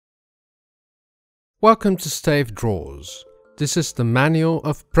Welcome to Stave Drawers. This is the manual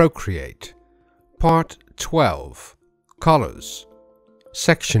of Procreate, Part 12, Colors,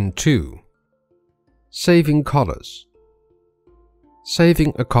 Section 2, Saving Colors.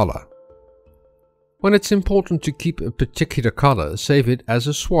 Saving a color. When it's important to keep a particular color, save it as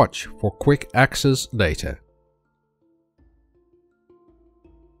a swatch for quick access later.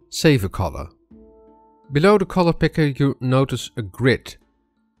 Save a color. Below the color picker you notice a grid.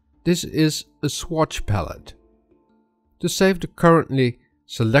 This is a swatch palette. To save the currently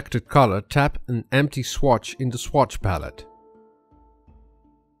selected color, tap an empty swatch in the swatch palette.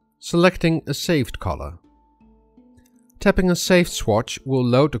 Selecting a saved color. Tapping a saved swatch will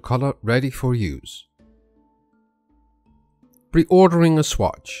load the color ready for use. Reordering a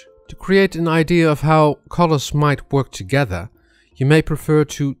swatch. To create an idea of how colors might work together, you may prefer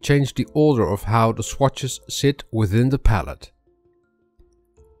to change the order of how the swatches sit within the palette.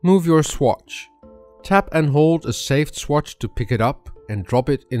 Move your swatch. Tap and hold a saved swatch to pick it up and drop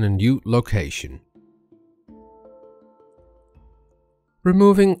it in a new location.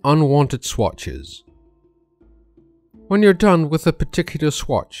 Removing unwanted swatches. When you're done with a particular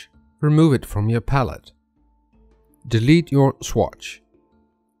swatch, remove it from your palette. Delete your swatch.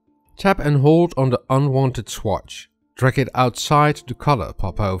 Tap and hold on the unwanted swatch. Drag it outside the color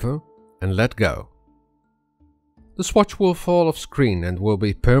popover and let go. The swatch will fall off screen and will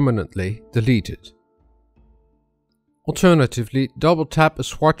be permanently deleted. Alternatively, double tap a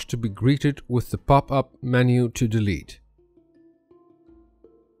swatch to be greeted with the pop-up menu to delete.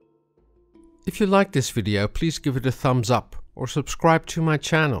 If you like this video, please give it a thumbs up or subscribe to my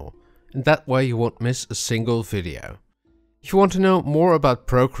channel, and that way you won't miss a single video. If you want to know more about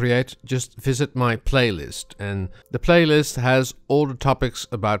Procreate, just visit my playlist, and the playlist has all the topics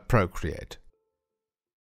about Procreate.